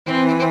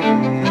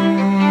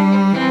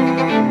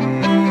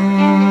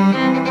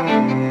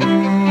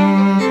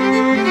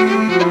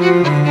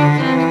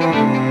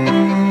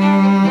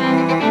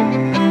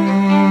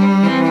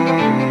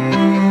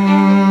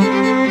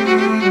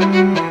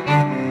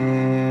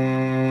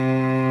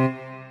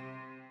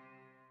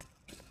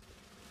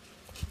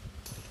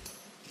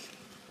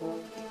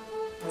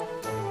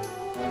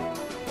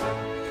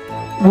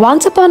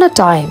Once upon a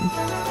time,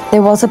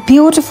 there was a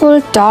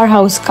beautiful tower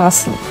house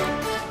castle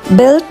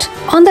built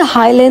on the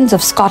Highlands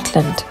of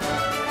Scotland.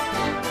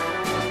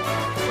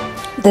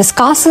 This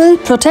castle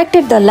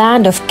protected the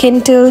land of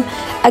Kintyll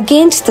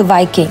against the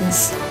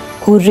Vikings,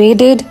 who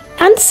raided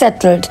and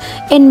settled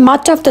in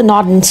much of the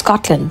northern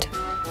Scotland.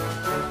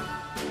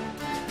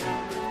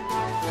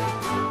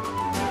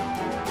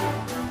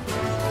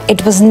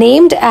 It was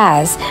named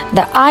as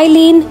the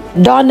Eilean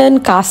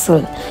Donan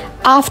Castle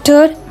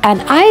after an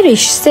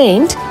Irish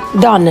saint,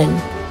 Donan.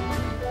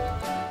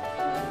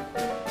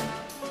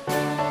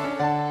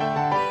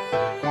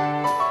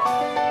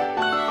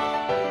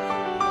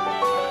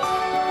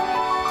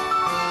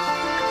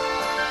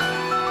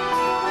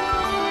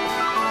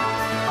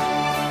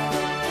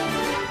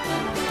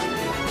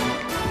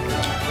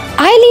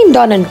 Eilean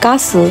Donan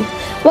Castle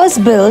was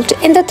built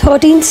in the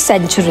 13th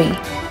century.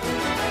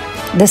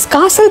 This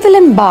castle will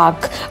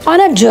embark on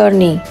a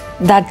journey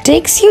that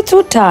takes you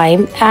through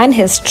time and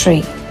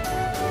history.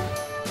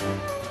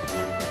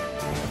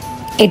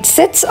 It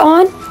sits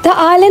on the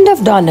island of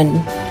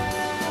Dornie.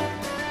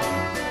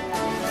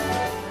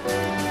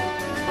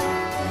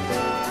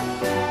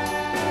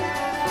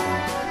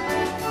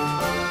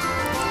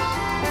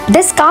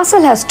 This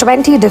castle has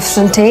 20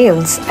 different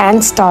tales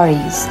and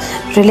stories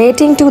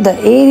relating to the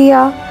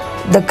area,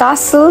 the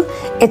castle,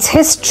 its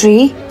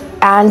history,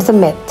 and the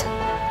myth.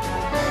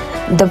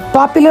 The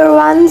popular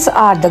ones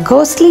are the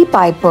Ghostly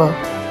Piper,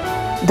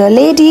 the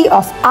Lady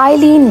of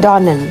Eilean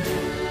Donan,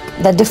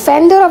 the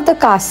Defender of the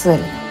Castle,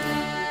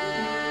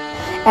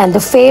 and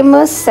the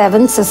famous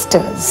Seven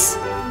Sisters.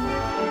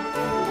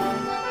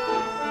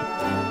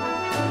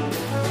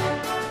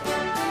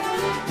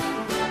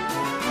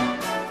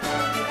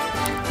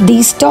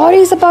 These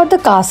stories about the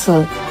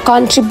castle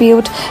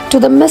contribute to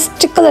the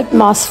mystical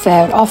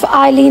atmosphere of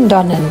Eilean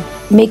Donan,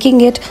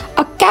 making it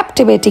a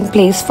captivating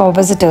place for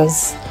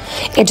visitors.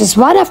 It is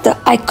one of the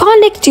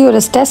iconic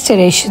tourist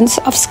destinations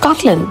of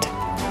Scotland.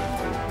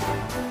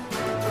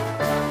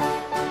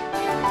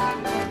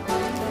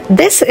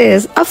 This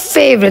is a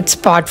favorite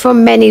spot for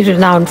many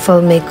renowned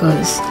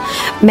filmmakers.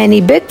 Many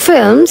big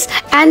films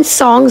and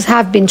songs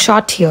have been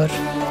shot here.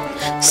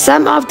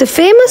 Some of the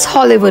famous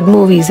Hollywood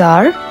movies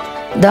are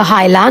The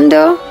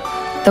Highlander,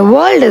 The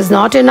World Is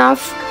Not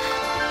Enough,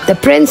 The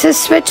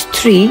Princess Switch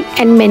 3,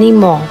 and many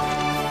more.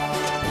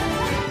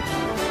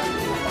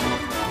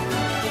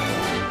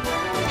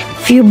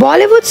 Few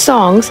Bollywood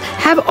songs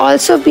have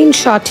also been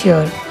shot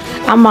here.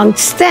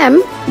 Amongst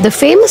them, the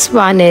famous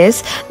one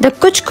is the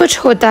Kuch Kuch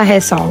Hota Hai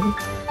song.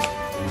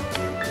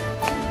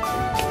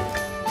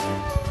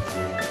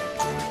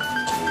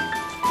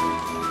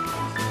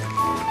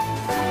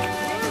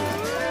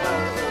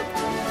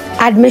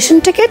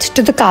 Admission tickets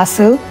to the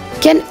castle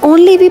can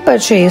only be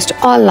purchased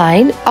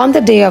online on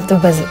the day of the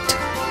visit.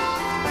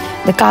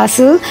 The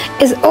castle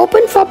is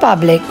open for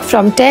public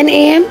from 10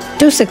 a.m.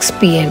 to 6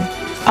 p.m.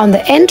 on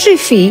the entry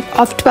fee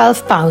of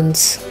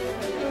 £12.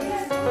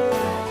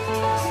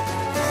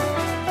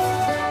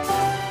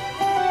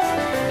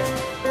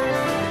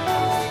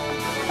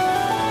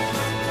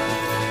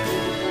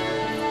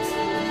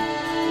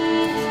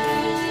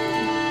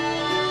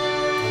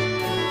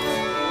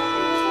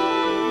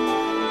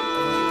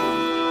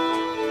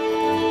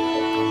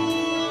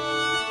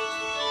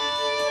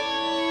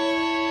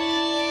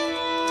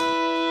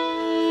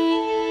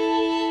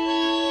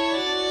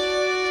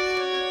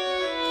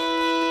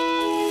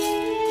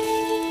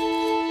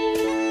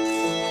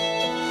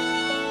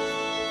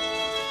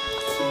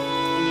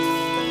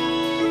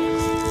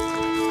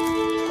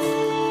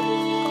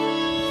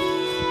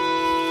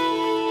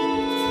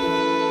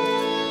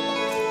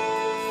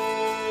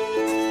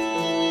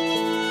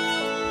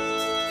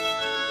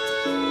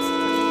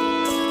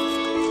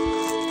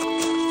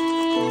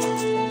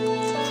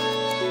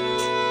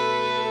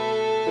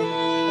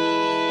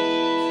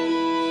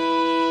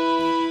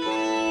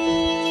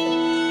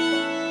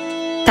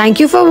 Thank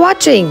you for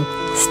watching.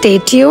 Stay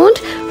tuned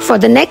for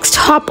the next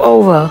hop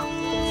over.